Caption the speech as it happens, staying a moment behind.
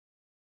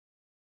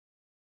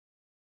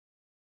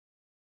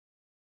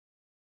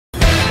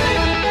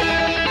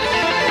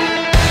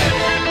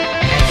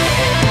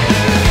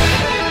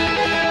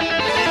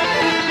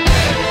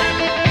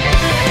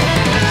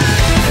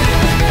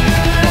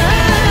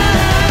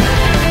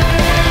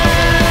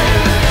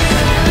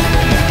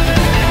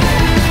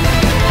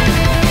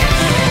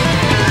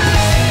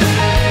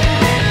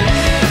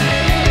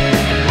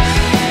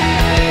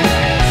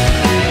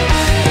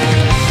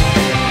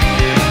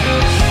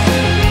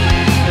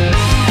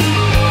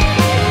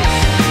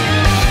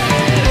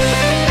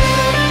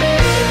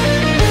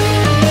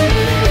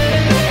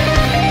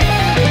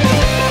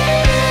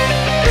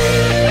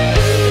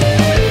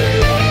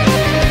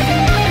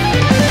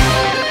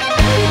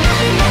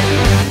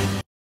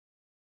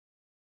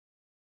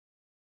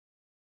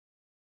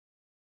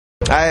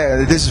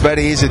This is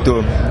very easy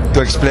to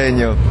explain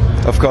you.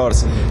 Of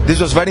course, this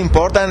was very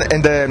important,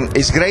 and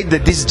it's great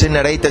that this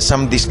generated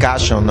some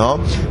discussion, no,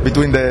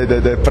 between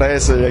the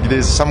press, like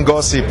this, some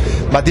gossip.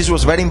 But this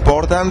was very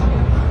important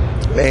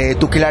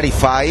to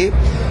clarify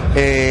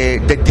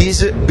that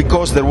this,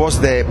 because there was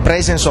the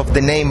presence of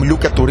the name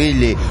Luca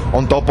Turilli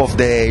on top of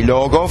the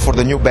logo for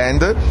the new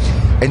band,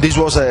 and this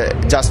was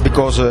just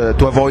because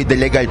to avoid the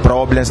legal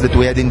problems that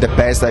we had in the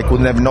past. I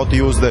couldn't have not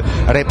used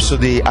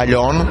Rhapsody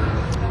alone,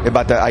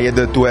 but I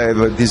had to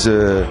have this.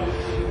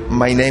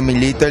 My name in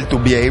little to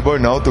be able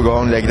now to go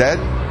on like that,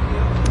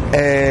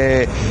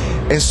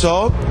 and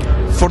so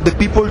for the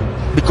people,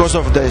 because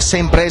of the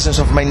same presence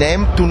of my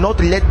name, to not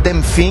let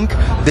them think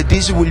that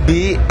this will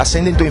be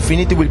Ascending to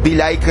Infinity will be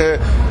like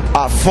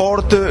a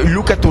fourth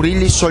Luca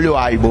Turilli solo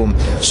album.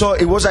 So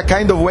it was a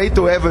kind of way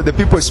to have the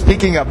people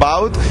speaking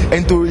about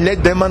and to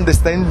let them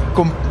understand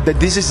that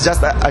this is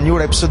just a new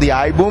Rhapsody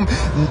album.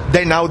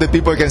 Then now the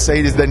people can say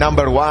it is the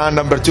number one,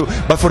 number two.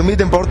 But for me,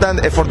 the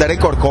important for the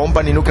record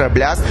company Nuclear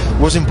Blast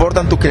was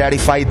important to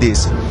clarify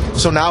this.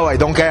 So now I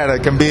don't care.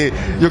 It can be,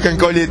 you can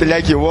call it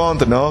like you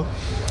want, no?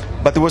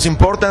 But it was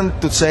important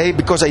to say,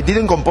 because I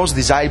didn't compose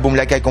this album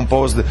like I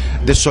composed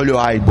the solo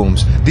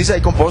albums. This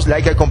I composed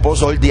like I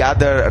composed all the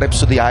other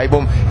Rhapsody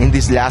albums in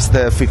these last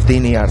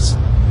 15 years.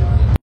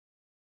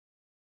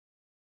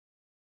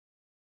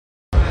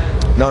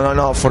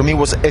 No, for me it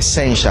was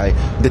essential.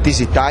 That is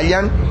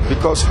Italian,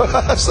 because,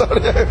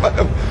 sorry,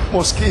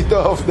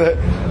 mosquito of the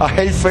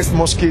Hellfest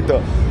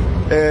mosquito.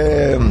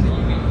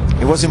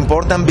 It was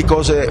important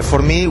because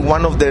for me,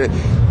 one of the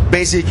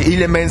basic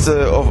elements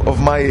of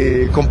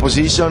my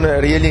composition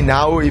really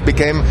now it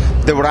became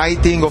the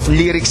writing of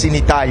lyrics in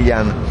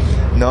Italian,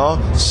 no?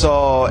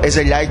 So as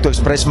I like to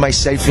express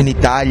myself in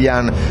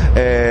Italian,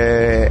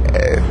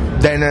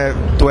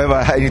 then to have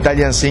an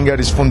Italian singer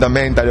is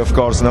fundamental, of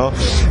course, no?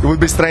 It would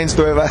be strange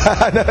to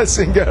have a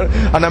singer,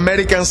 an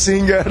American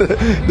singer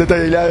that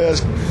I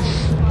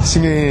like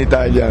singing in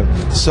Italian.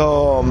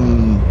 So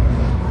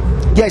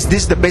yes,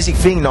 this is the basic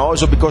thing, no?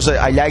 Also because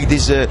I like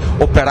this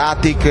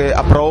operatic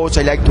approach.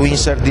 I like to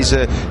insert this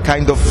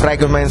kind of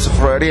fragments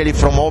really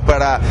from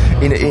opera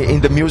in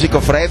the music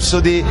of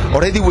Rhapsody.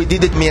 Already we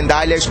did it, me and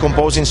Alex,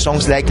 composing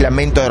songs like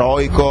Lamento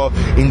Eroico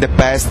in the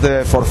past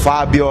for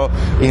Fabio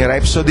in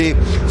Rhapsody.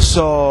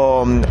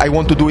 So I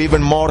want to do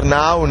even more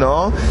now,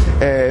 no?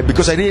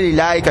 Because I really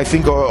like, I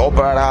think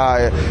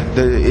opera,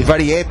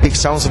 very epic,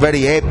 sounds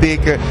very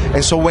epic.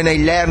 And so when I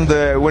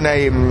learned, when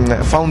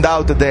I found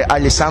out that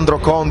Alessandro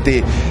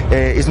Conti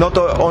is not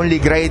only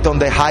great on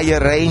the higher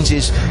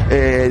ranges,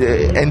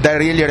 and that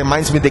really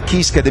reminds me the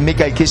Kiske, the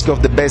Mikhail Kiske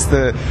of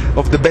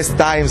the best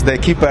times, the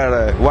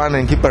Keeper 1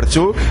 and Keeper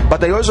 2.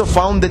 But I also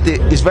found that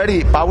it is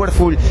very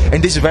powerful,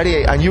 and this is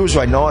very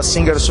unusual, no? A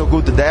singer so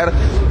good there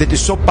that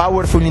is so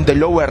powerful in the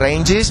lower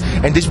ranges,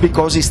 and this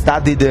because he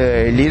studied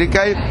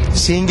lyrical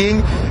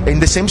singing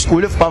in the same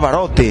school of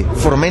Pavarotti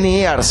for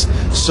many years.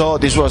 So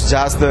this was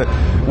just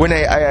when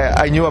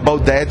I knew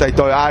about that, I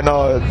thought,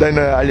 no, then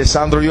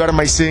Alessandro, you are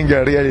my singer.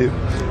 Really.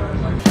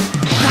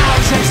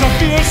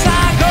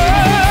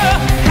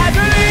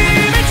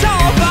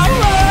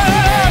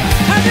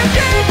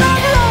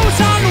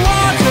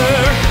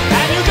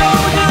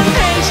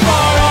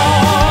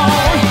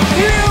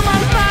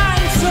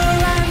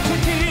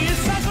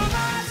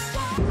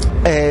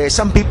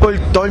 Some people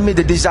told me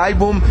that this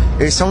album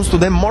sounds to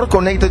them more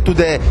connected to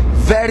the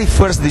very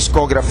first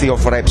discography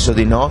of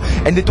Rhapsody, no?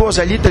 And it was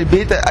a little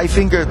bit, I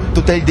think,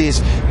 to tell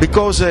this,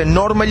 because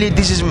normally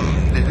this is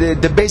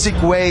the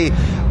basic way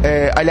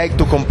I like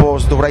to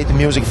compose, to write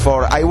music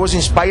for. I was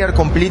inspired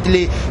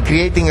completely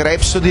creating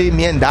Rhapsody,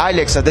 me and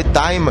Alex at that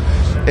time,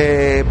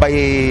 by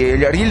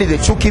really the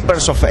two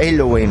keepers of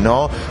Halloween,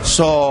 no?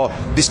 So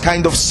this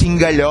kind of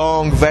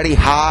sing-along, very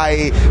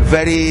high,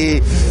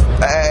 very...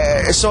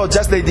 so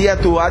just the idea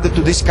to add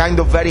to this kind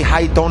of very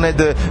high-toned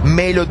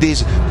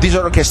melodies, this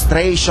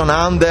orchestration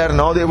under,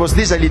 no? There was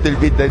this a little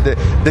bit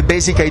the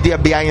basic idea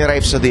behind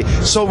Rhapsody.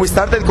 So we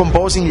started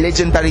composing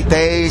Legendary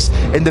Tales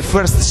and the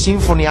first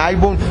symphony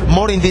album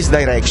more in this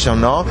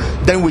direction, no?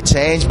 Then we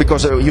changed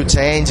because you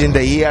change in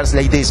the years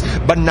like this.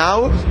 But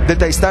now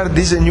that I start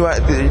this new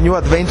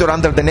adventure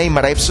under the name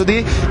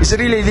Rhapsody, it's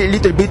really a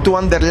little bit to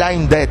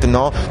underline that,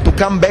 no? To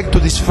come back to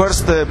this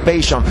first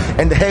passion,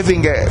 and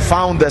having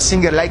found a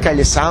singer like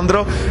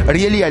Alessandro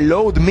really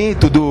allowed me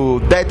to do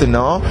that,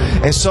 no?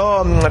 And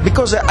so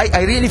because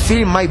I really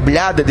feel in my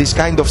blood this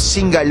kind of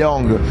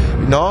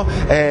sing-along, no?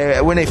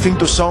 When I think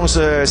to songs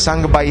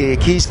sung by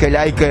Kiske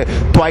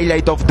like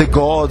Twilight of the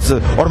Gods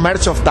or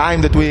March of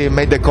Time that we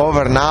made the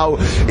cover now,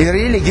 it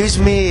really gives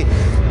me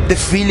the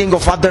feeling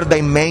of other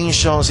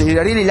dimensions. It's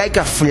really like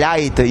a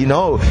flight, you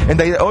know? And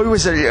I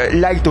always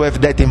like to have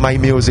that in my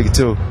music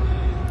too.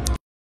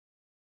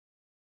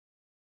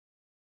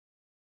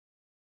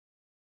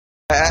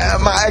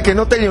 I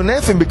cannot tell you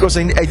nothing because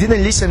I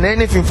didn't listen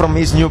anything from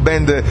his new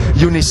band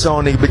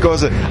Unisonic,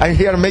 because I'm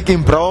here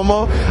making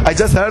promo. I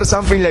just heard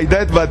something like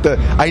that, but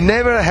I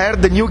never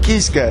heard the new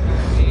Kiske.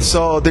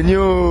 So the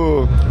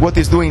new, what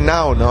he's doing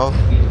now, no?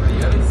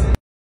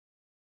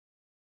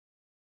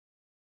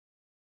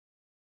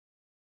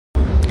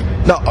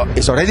 No,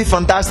 it's already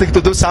fantastic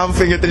to do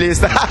something at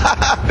least.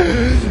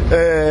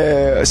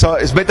 So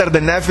it's better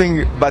than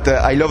nothing, but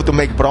I love to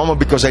make promo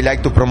because I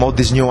like to promote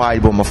this new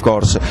album, of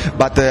course.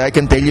 But I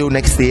can tell you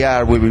next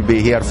year we will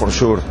be here for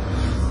sure,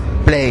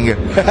 playing,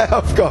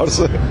 of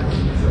course.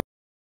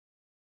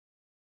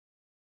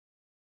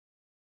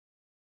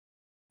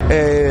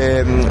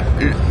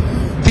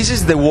 This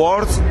is the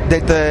word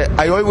that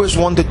I always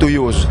wanted to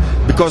use,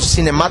 because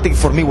cinematic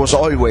for me was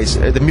always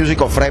the music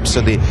of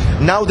Rhapsody.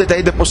 Now that I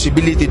had the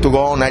possibility to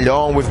go on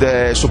alone with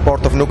the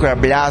support of Nuclear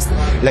Blast,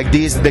 like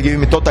this, they give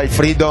me total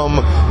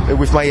freedom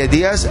with my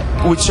ideas,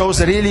 which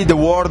shows really the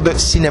word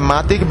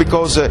cinematic,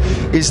 because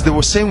it's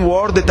the same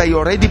word that I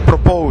already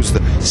proposed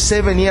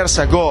 7 years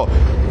ago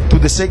to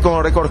the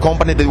second record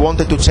company that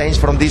wanted to change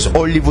from this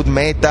Hollywood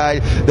metal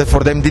that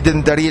for them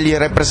didn't really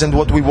represent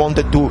what we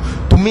wanted to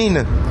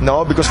mean,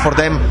 no, because for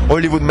them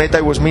Hollywood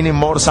metal was meaning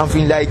more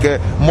something like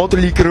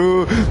Motley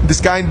Crue, this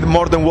kind,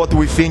 more than what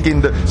we think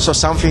so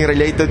something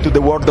related to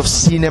the world of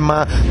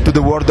cinema, to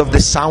the world of the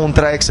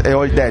soundtracks and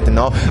all that,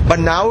 no.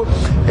 But now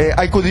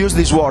I could use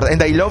this word,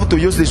 and I love to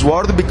use this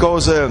word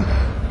because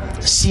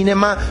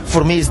cinema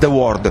for me is the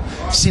word.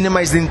 Cinema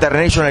is the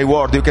international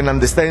word. You can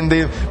understand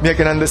it. Me, I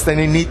can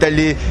understand in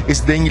Italy.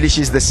 The English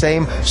is the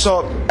same.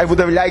 So I would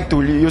have liked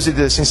to use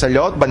it since a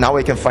lot, but now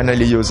I can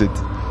finally use it.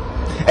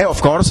 And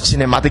of course,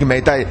 cinematic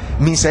metal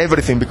means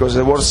everything, because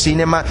the word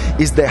cinema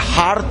is the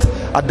heart,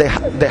 at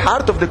the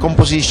heart of the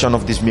composition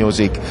of this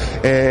music.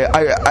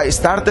 We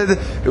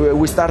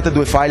started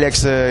with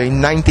Alex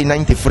in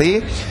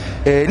 1993.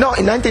 No,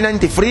 in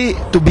 1993,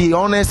 to be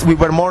honest, we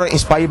were more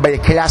inspired by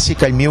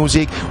classical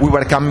music. We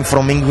were coming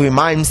from Yngwie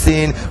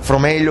Malmsteen,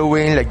 from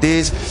Helloween, like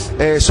this.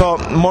 So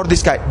more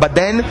this kind. But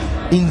then,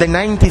 in the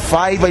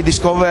 95, I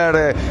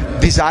discovered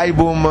this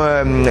album.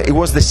 It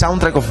was the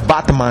soundtrack of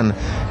Batman,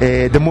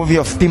 the movie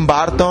of Tim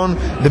Burton.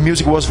 The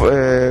music was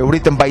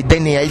written by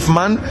Danny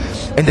Elfman,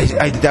 and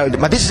I thought,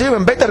 but this is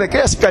even better than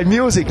classical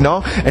music,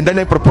 no? And then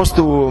I proposed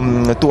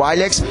to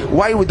Alex,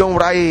 why we don't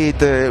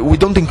write, we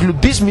don't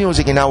include this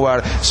music in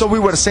our. So we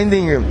were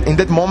sending in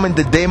that moment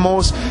the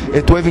demos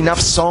to have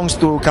enough songs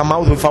to come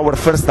out with our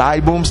first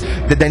albums.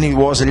 That then it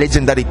was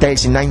Legendary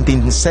Tales in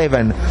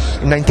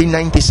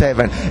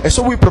 1997. And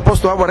so we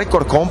proposed to our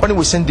record company.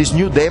 We sent this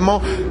new demo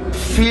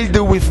filled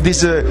with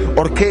this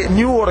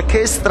new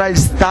orchestral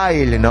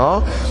style,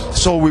 no?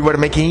 So we were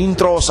making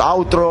intros,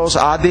 outros,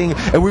 adding,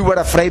 and we were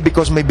afraid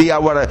because maybe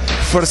our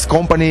first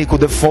company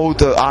could have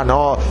thought,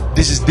 no,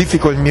 this is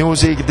difficult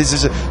music, this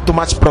is too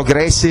much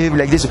progressive,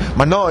 like this.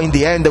 But no, in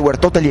the end, they were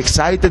totally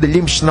excited. The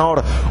Lim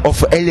Schnorr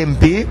of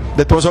LMP,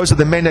 that was also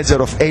the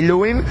manager of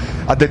Helloween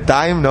at the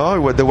time, no? He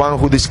was the one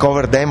who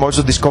discovered them,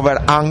 also discovered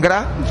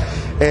Angra.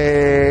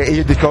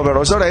 He discovered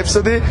also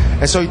Rhapsody,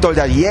 and so he told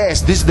us,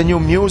 yes, this is the new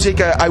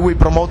music, I will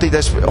promote it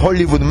as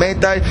Hollywood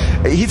metal.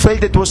 He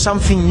felt it was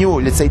something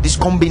new, let's say this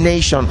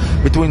combination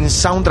between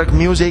soundtrack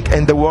music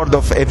and the world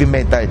of heavy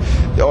metal,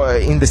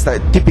 in the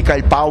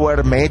typical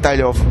power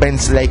metal of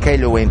bands like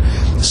Helloween.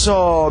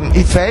 So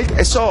he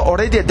felt, so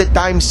already at that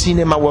time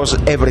cinema was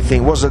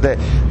everything, was the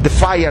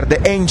fire,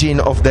 the engine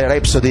of the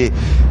Rhapsody.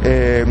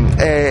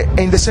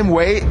 In the same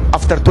way,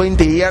 after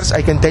 20 years,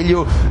 I can tell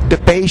you the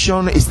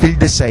passion is still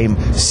the same.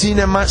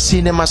 Cinema,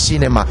 cinema,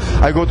 cinema.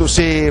 I go to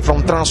see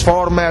from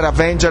Transformer,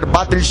 Avenger,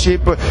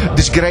 Battleship,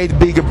 these great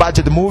big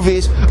budget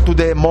movies, to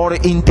the more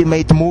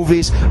intimate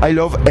movies. I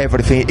love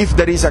everything. If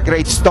there is a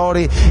great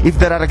story, if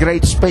there are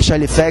great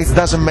special effects,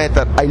 doesn't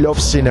matter. I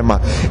love cinema.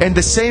 And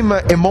the same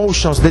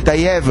emotions that I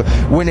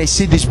have when I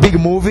see these big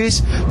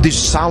movies, these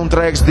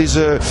soundtracks, these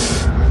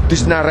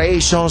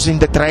narrations in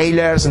the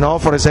trailers, no?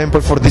 For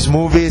example, for these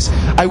movies,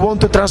 I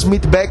want to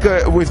transmit back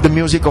with the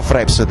music of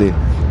Rhapsody.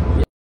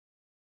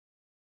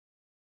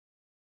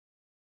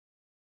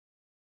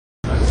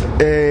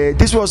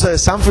 This was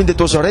something that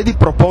was already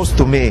proposed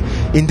to me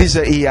in these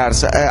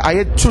years. I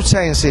had two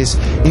chances.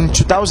 In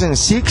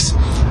 2006,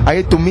 I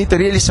had to meet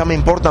really some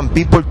important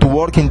people to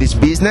work in this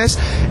business.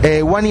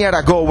 1 year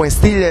ago, when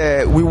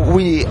still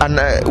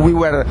we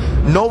were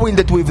knowing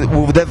that we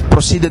would have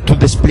proceeded to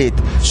the split,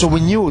 so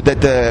we knew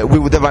that we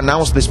would have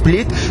announced the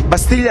split, but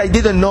still I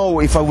didn't know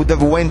if I would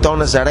have went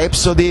on as a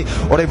Rhapsody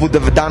or I would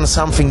have done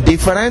something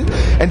different.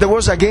 And there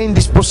was again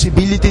this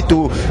possibility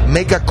to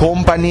make a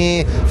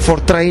company for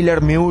trailer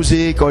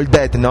music, all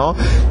that, no?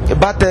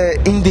 But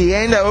in the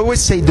end, I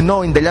always said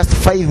no in the last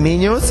 5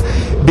 minutes,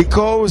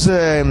 because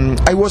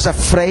I was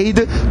afraid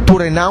to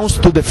renounce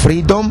to the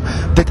freedom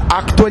that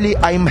actually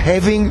I'm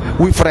having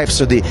with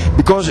Rhapsody.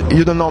 Because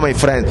you don't know, my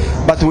friend,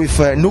 but with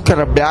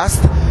Nuclear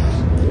Blast,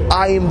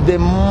 I'm the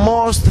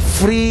most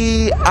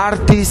free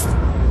artist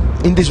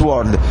in this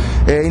world,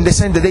 in the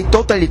sense that they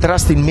totally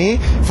trust in me.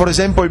 For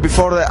example,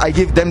 before I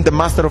give them the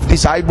master of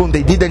this album,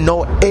 they didn't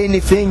know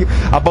anything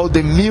about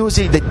the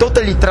music. They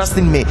totally trust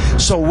in me.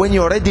 So when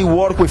you already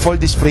work with all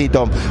this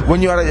freedom,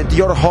 when you are at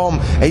your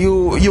home and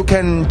you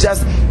can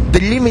just,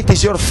 the limit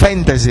is your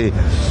fantasy.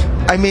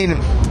 I mean,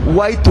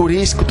 why to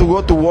risk to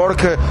go to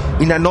work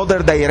in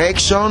another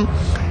direction?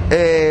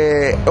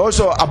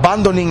 Also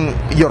abandoning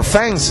your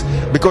fans,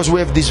 because we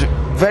have this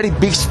very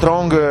big,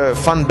 strong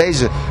fan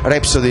base,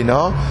 Rhapsody,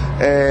 no?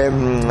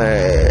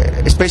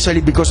 Especially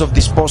because of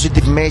this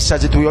positive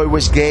message that we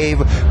always gave,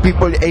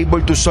 people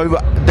able to solve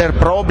their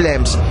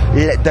problems,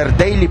 their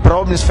daily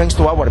problems, thanks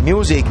to our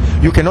music.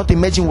 You cannot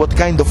imagine what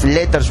kind of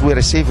letters we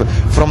receive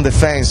from the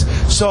fans.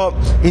 So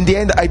in the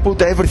end, I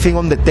put everything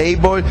on the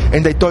table,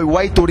 and I told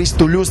why to risk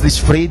to lose this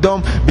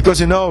freedom,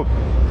 because in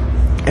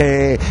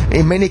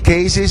many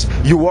cases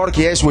you work,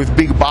 yes, with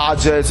big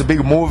budgets,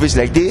 big movies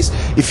like this,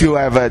 if you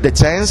have the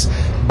chance,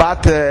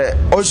 but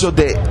also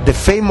the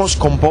famous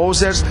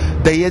composers,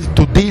 they had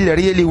to deal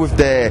really with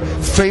the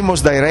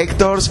famous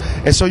directors,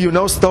 and so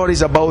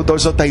stories about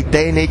also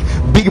Titanic,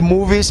 big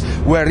movies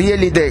where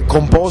really the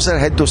composer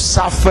had to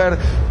suffer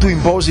to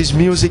impose his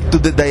music to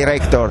the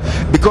director,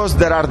 because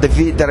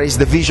there is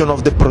the vision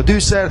of the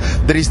producer,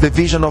 there is the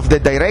vision of the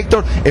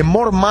director, and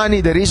more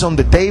money there is on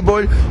the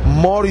table,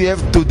 more you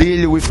have to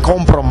deal with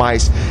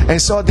compromise. And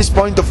so at this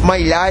point of my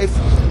life,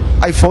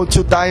 I thought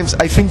two times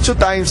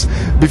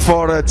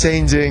before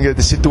changing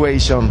the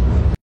situation.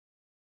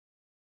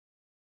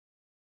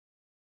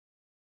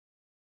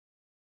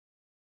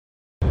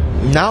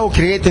 Now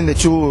creating the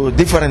two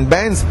different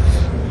bands,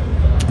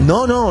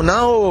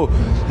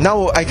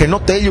 now I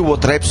cannot tell you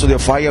what Rhapsody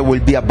of Fire will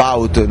be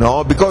about,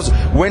 because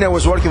when I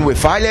was working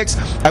with Alex,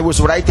 I was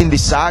writing the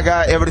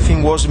saga,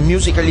 everything was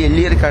musically and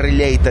lyrically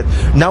related.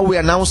 Now we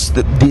announced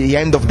the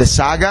end of the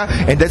saga,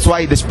 and that's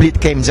why the split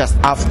came just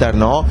after,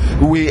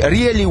 We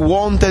really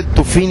wanted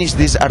to finish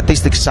this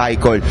artistic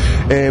cycle.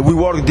 We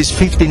worked these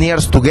 15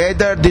 years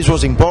together, this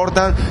was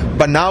important,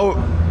 but now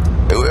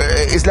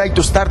it's like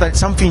to start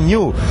something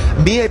new.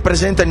 I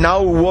presented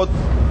now what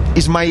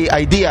is my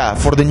idea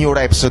for the new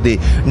Rhapsody.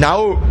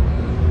 Now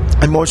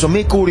I'm also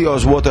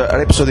curious what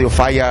Rhapsody of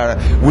Fire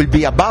will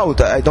be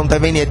about. I don't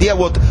have any idea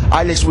what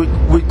Alex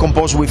will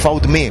compose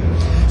without me.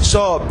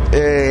 So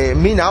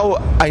now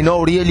I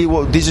know really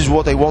this is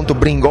what I want to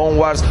bring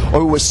onwards.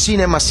 Always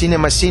cinema,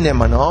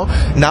 no?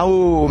 Now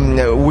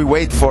we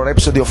wait for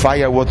Rhapsody of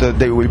Fire, what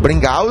they will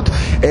bring out.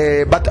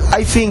 But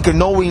I think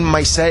knowing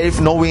myself,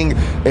 knowing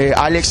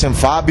Alex and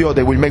Fabio,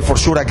 they will make for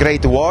sure a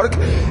great work.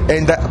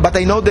 But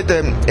I know that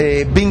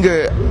being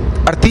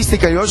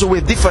artistically also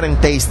with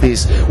different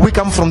tastes, we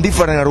come from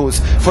different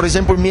roots. For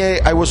example,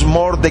 I was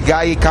more the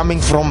guy coming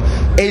from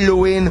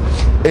Halloween.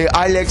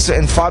 Alex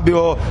and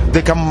Fabio,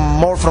 they come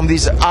more from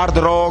this hard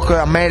rock,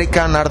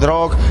 American hard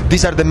rock.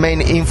 These are the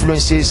main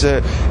influences.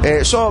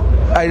 So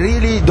I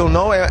really don't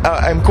know.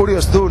 I'm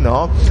curious too,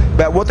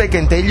 But what I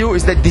can tell you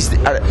is that this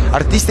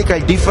artistical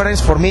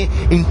difference for me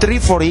in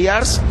 3-4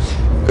 years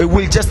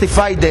will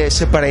justify the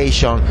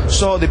separation.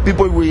 So the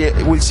people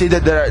will see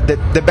that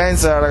the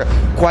bands are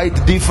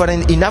quite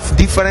different, enough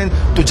different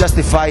to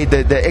justify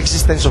the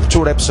existence of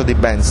two Rhapsody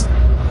bands.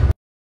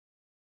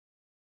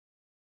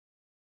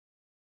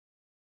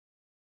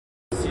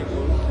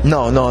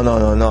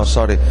 No,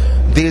 sorry.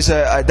 This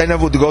then I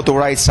would go to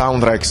write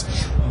soundtracks,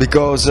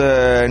 because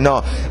in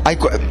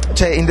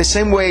the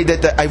same way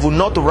that I would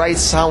not write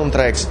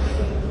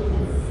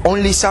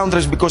only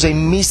soundtracks because I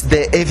miss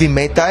the heavy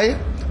metal.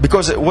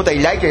 Because what I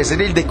like is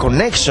really the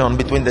connection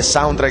between the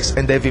soundtracks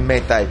and the heavy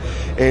metal.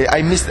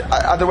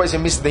 Otherwise I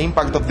miss the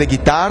impact of the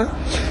guitar.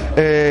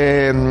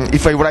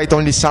 If I write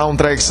only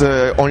soundtracks,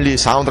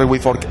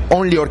 with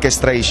only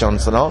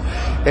orchestrations,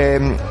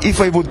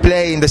 if I would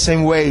play in the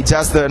same way,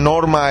 just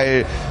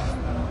normal,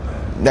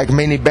 like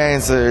many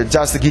bands,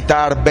 just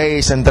guitar,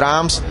 bass and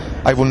drums,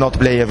 I will not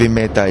play heavy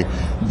metal.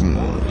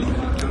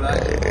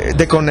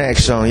 The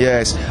connection,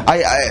 yes.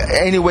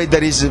 Anyway,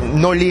 there is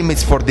no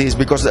limits for this,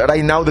 because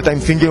right now that I'm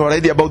thinking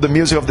already about the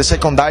music of the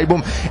second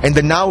album,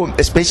 and now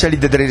especially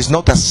that there is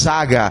not a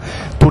saga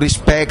to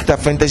respect, a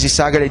fantasy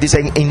saga like this.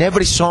 In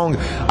every song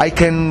I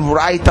can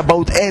write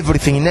about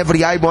everything, in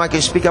every album I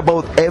can speak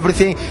about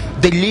everything.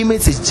 The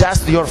limits is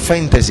just your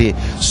fantasy.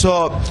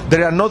 So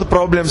there are not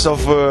problems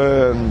of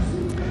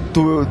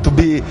to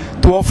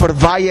offer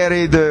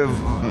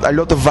a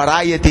lot of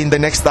variety in the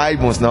next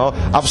albums,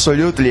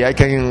 Absolutely, I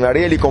can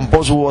really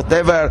compose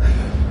whatever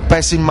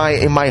passes in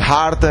my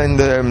heart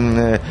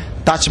and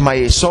touch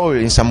my soul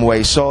in some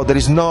way. So there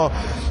is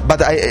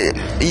but I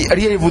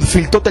really would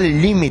feel totally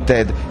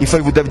limited if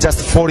I would have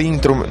just 4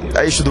 instruments.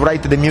 I should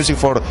write the music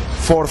for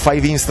 4 or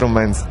 5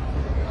 instruments.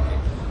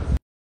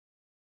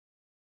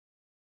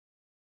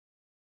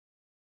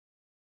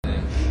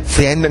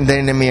 Friend and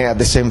enemy at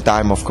the same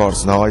time, of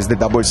course. It's the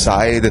double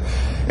side.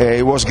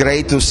 It was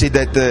great to see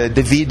that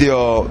the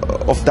video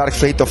of Dark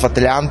Fate of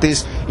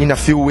Atlantis in a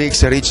few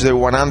weeks reached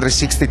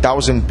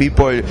 160,000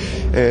 people,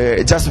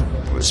 just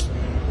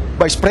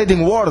by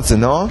spreading words,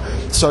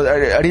 So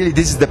really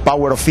this is the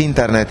power of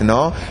internet,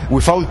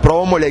 Without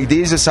promo like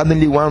this,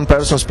 suddenly one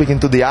person speaking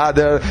to the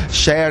other,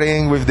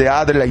 sharing with the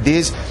other like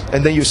this,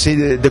 and then you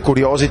see the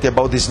curiosity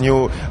about this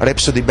new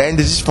Rhapsody band.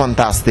 This is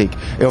fantastic.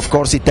 And of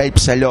course it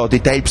helps a lot.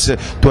 It helps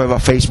to have a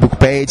Facebook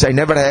page. I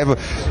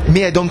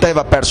don't have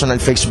a personal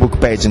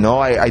Facebook page,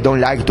 I don't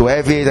like to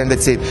have it, and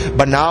that's it.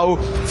 But now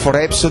for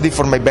Rhapsody,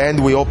 for my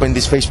band, we opened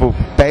this Facebook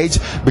page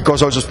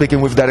because also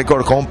speaking with the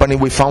record company,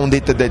 we found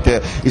it that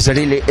is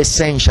really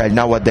essential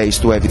nowadays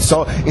to have it.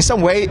 So in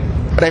some way,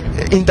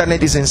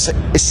 internet is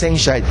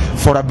essential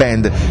for a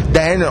band.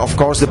 Then, of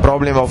course, the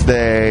problem of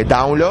the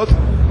download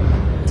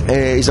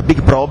is a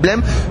big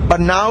problem, but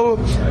now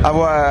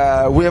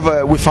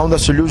we found a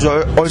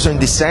solution also in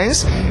this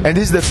sense, and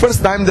this is the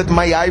first time that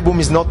my album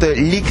is not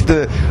leaked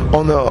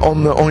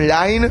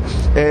online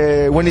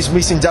when it's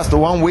missing just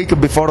 1 week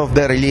before of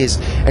the release,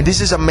 and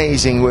this is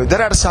amazing.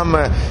 There are some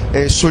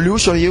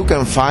solutions you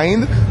can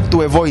find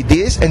to avoid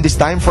this, and this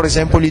time, for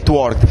example, it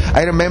worked.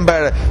 I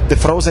remember the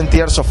Frozen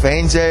Tears of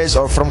Angels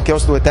or From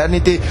Chaos to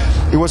Eternity.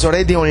 It was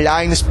already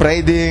online,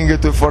 spreading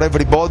for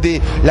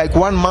everybody like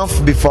 1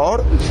 month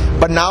before,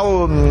 but now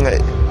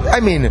I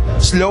mean,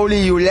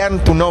 slowly you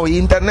learn to know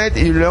internet,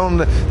 you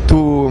learn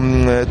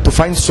to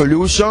find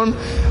solution.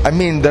 I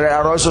mean, there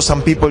are also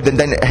some people that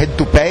then had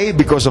to pay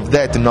because of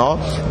that, no?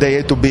 They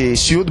had to be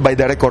sued by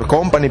the record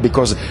company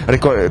because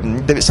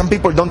some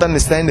people don't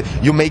understand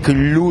you make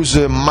lose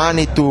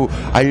money to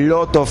a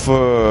lot of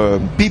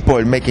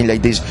people making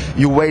like this.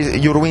 You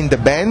ruin the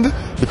band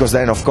because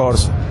then, of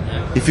course,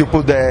 if you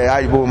put the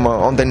album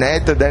on the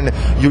net, then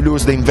you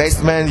lose the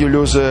investment, you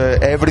lose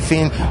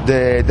everything.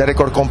 The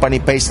record company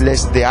pays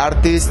less the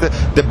artist,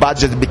 the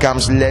budget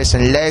becomes less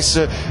and less,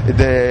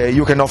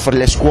 you can offer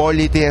less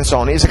quality and so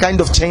on. It's a kind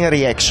of chain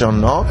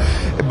reaction, no?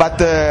 But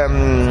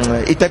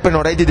it happened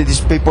already that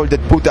these people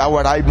that put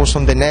our albums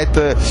on the net,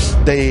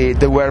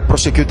 they were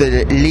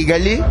prosecuted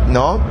legally,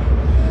 no?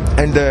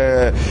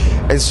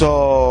 And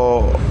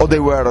so, or they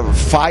were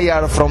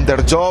fired from their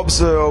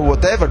jobs or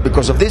whatever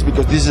because of this.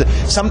 Because this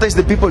sometimes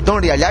the people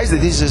don't realize that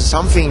this is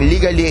something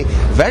legally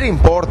very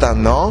important,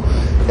 no?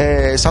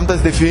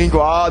 Sometimes they think,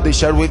 oh, they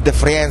share with the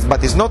friends,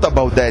 but it's not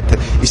about that.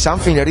 It's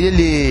something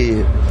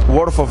really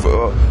worth of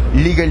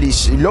legal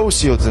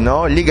lawsuits,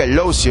 no? Legal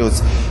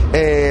lawsuits.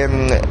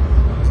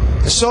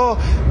 So,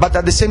 but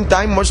at the same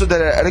time, also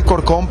the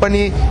record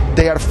company,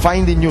 they are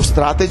finding new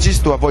strategies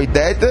to avoid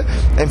that.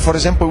 And for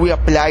example, we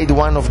applied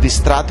one of these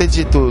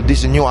strategies to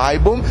this new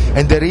album,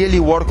 and they really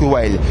work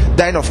well.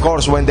 Then, of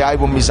course, when the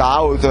album is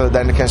out,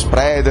 then it can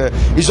spread.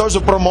 It's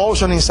also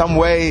promotion in some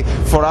way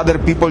for other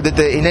people that,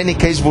 in any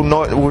case,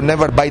 will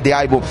never buy the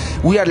album.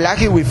 We are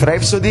lucky with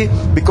Rhapsody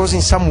because,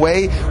 in some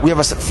way, we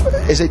have,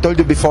 as I told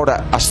you before,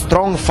 a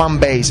strong fan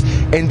base,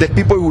 and the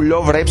people who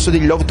love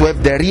Rhapsody love to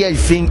have the real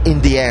thing in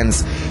the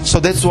hands. So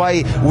that's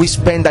why we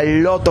spend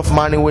a lot of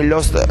money. We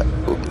lost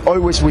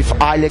always with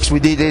Alex, we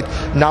did it,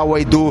 now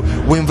I do.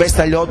 We invest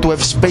a lot to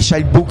have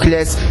special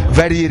booklets,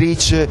 very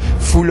rich,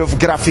 full of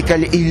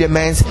graphical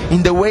elements,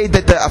 in the way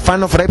that a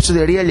fan of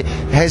Rhapsody really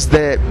has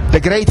the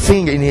great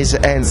thing in his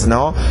hands,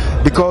 no?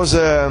 Because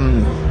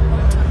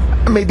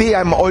maybe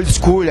I'm old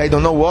school, I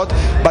don't know what,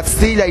 but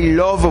still I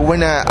love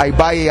when I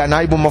buy an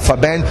album of a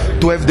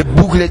band to have the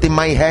booklet in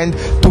my hand,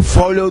 to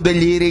follow the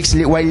lyrics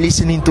while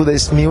listening to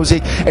this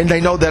music. And I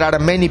know there are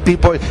many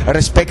people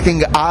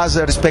respecting us,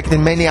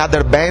 respecting many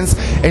other bands,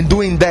 and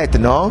doing that,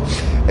 no?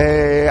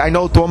 I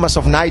know Thomas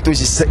of Night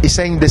is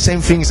saying the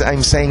same things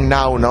I'm saying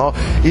now, no?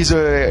 He's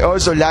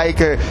also like,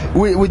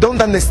 we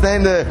don't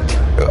understand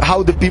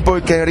how the people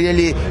can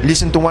really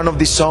listen to one of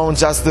these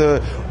songs just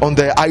on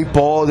the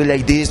iPod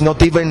like this,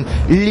 not even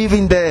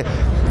living the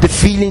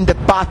feeling, the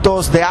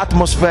pathos, the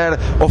atmosphere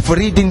of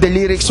reading the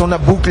lyrics on a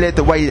booklet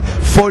while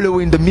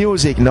following the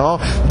music, no?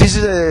 This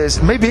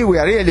is, maybe we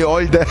are really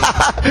old,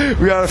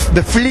 we are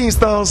the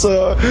Flintstones,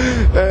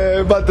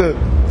 but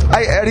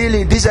I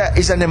really, this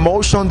is an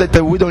emotion that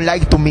we don't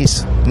like to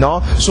miss,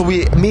 no? So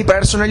me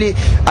personally,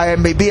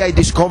 maybe I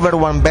discover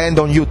one band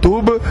on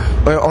YouTube,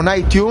 on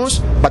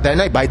iTunes, but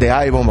then I buy the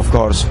album, of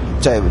course.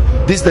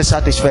 This is the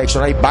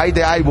satisfaction. I buy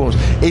the albums.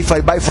 If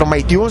I buy from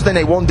iTunes, then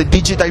I want the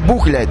digital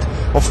booklet,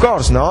 of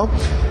course, no?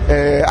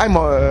 I'm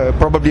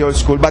probably old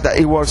school, but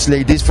it works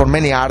like this for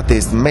many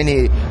artists,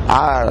 many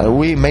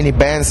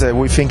bands.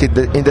 We think it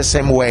in the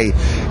same way.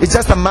 It's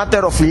just a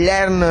matter of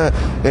learn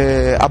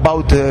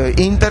about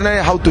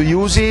internet, how to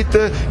use it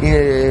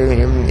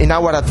in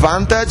our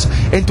advantage,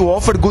 and to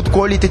offer good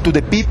quality to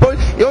the people.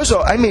 It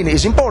also, I mean,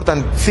 it's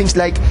important. Things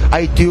like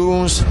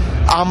iTunes,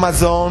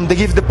 Amazon, they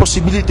give the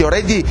possibility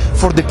already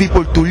for the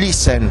people to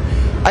listen.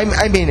 I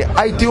mean,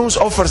 iTunes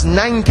offers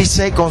 90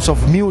 seconds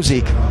of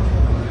music.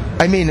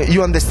 I mean,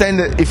 you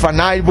understand, if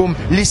an album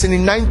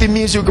listening 90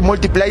 music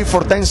multiplied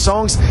for 10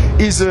 songs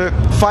is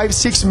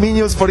 5-6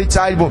 minutes for each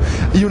album,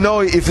 you know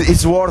if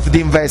it's worth the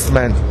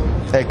investment.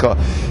 Ecco.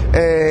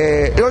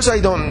 Also,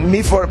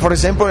 for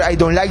example, I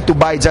don't like to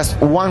buy just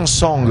one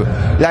song.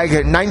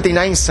 Like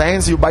 99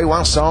 cents, you buy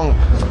one song.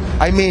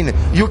 I mean,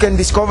 you can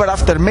discover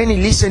after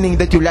many listening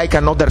that you like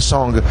another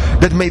song,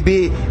 that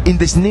maybe in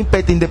the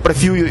snippet, in the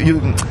preview,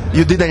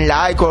 you didn't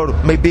like, or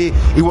maybe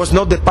it was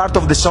not the part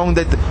of the song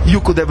that you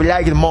could have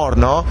liked more,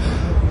 no?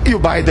 You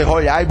buy the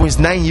whole album, it's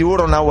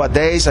 €9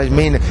 nowadays. I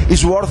mean,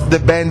 it's worth the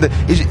band,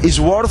 it's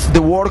worth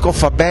the work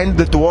of a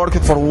band to work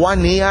for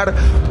 1 year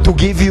to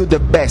give you the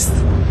best.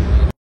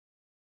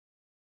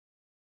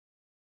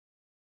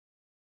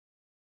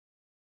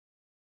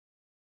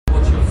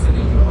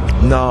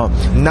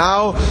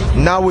 No,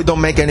 now we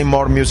don't make any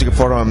more music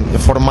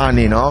for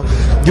money, no?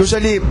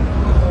 Usually,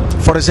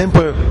 for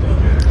example,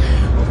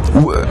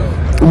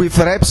 with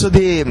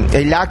Rhapsody,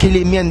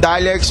 luckily me and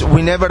Alex,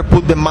 we never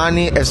put the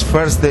money as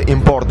first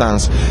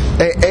importance.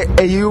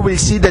 You will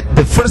see that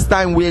the first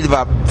time we have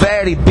a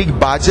very big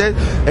budget,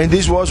 and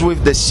this was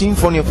with the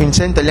Symphony of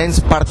Ancient Lands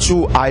Part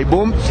 2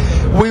 album.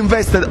 We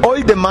invested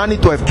all the money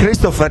to have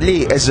Christopher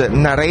Lee as a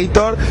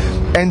narrator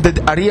and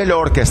a real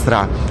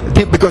orchestra,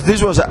 because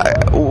this was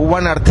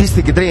one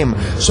artistic dream.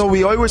 So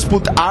we always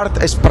put art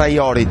as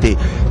priority.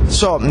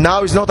 So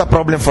now it's not a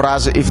problem for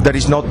us if there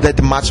is not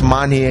that much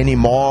money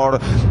anymore,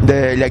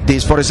 like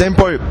this. For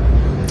example,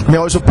 I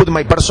also put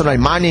my personal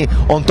money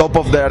on top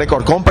of the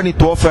record company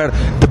to offer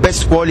the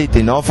best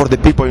quality, no, for the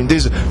people in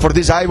this. For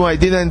this album, I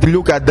didn't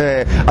look at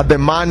the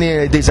money.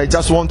 I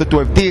just wanted to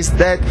have this,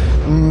 that,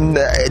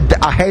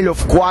 a hell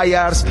of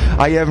choirs.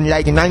 I have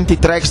like 90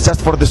 tracks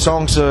just for the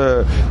songs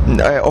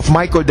of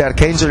Michael the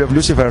Archangel, of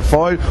Lucifer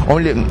Fall.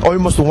 Only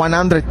almost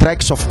 100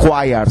 tracks of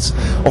choirs,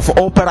 of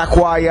opera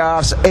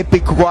choirs,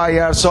 epic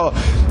choirs. So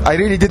I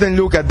really didn't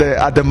look at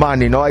the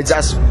money. No, I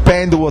just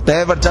spent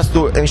whatever just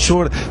to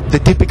ensure the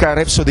typical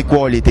Rhapsody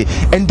quality,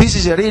 and this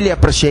is really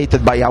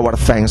appreciated by our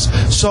fans.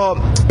 So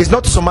it's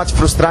not so much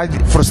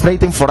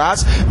frustrating for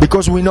us,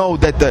 because we know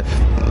that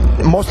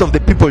most of the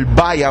people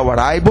buy our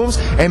albums,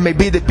 and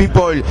maybe the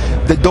people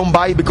that don't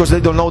buy because they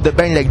don't know the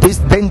band like this,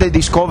 then they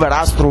discover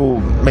us through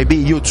maybe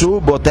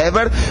YouTube,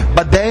 whatever,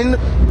 but then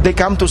they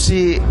come to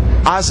see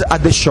us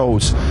at the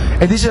shows,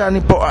 and this is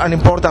an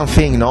important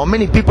thing. No,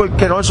 many people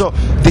can also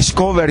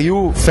discover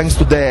you thanks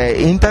to the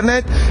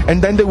internet,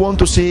 and then they want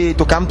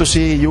to come to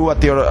see you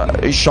at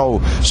your show.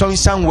 So in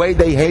some way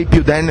they help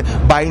you then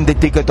buying the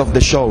ticket of the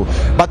show.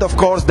 But of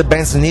course the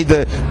bands need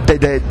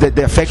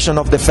the affection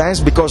of the fans,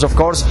 because of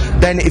course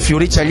then if you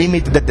reach a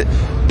limit that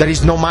there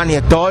is no money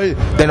at all,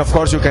 then of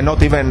course you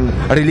cannot even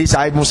release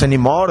albums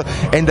anymore.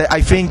 And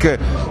I think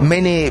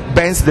many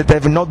bands that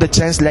have not the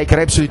chance like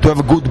Rhapsody to have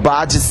a good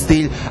budget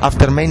still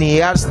after many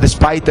years,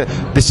 despite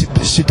the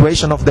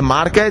situation of the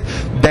market,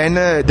 then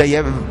they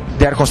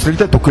are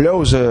constricted to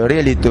close,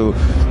 really to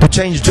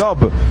change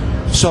job.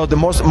 So the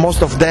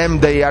most of them,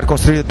 they are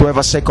constricted to have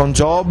a second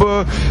job,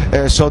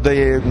 so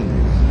they,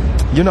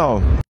 you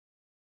know.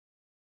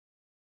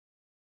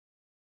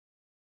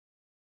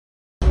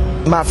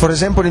 For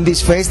example, in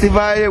this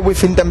festival,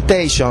 Within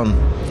Temptation.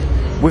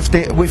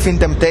 Within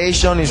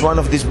Temptation is one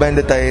of these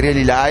bands that I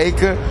really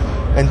like,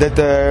 and that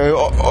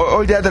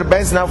all the other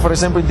bands now, for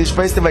example, in this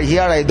festival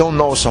here, I don't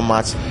know so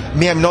much.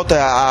 Me, I'm not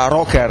a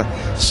rocker,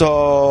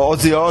 so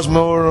Ozzy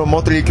Osbourne,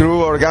 Motley Crue,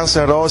 or Guns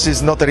N' Roses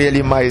is not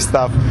really my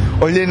stuff.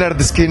 Or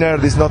Leonard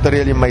Skinner is not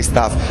really my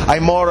stuff.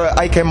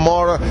 I came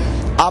more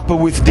up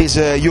with this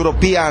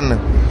European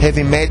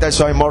heavy metal,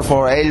 so I'm more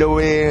for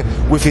Halloween,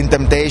 Within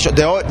Temptation,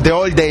 the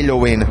old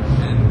Halloween.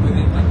 And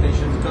Within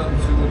Temptation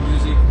comes to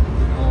music,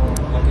 or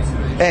what is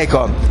it?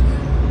 Ecco.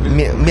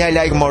 Me, I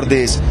like more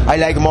this. I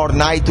like more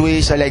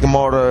Nightwish. I like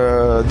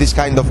more this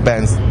kind of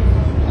bands.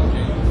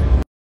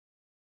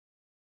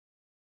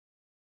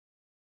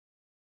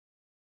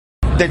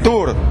 The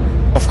tour,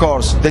 of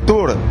course. The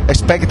tour.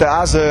 Expect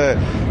us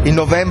in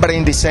November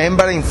and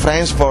December in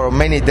France for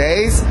many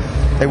days.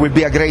 It will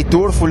be a great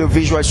tour full of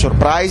visual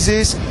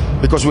surprises,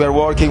 because we are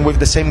working with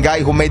the same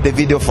guy who made the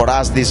video for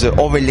us, this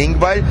Ove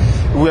Lingvall.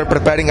 We are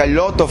preparing a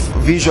lot of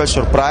visual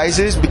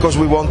surprises, because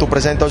we want to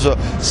present also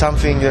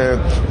something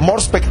more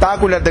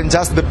spectacular than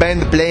just the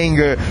band playing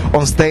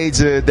on stage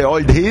the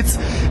old hits.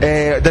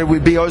 There will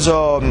be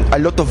also a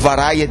lot of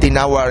variety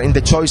in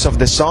the choice of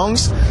the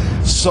songs.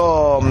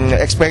 So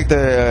expect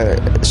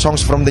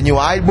songs from the new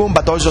album,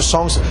 but also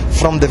songs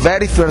from the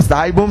very first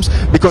albums,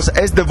 because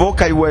as the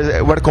vocals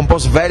were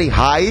composed very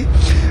high,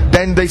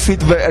 then they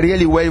fit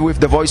really well with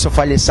the voice of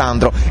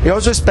Alessandro. I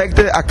also expect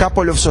a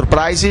couple of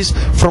surprises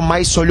from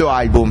my solo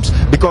albums,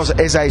 because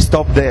as I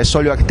stopped the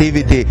solo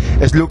activity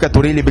as Luca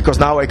Turilli, because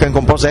now I can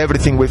compose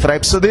everything with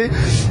Rhapsody,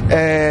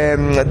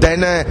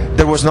 then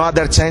there was no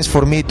other chance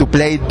for me to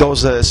play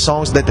those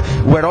songs that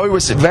were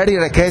always very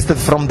requested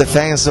from the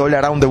fans all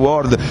around the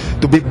world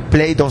to be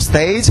played on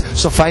stage.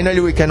 So finally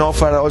we can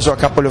offer also a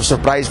couple of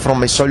surprises from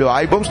my solo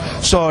albums,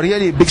 so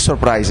really big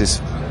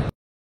surprises.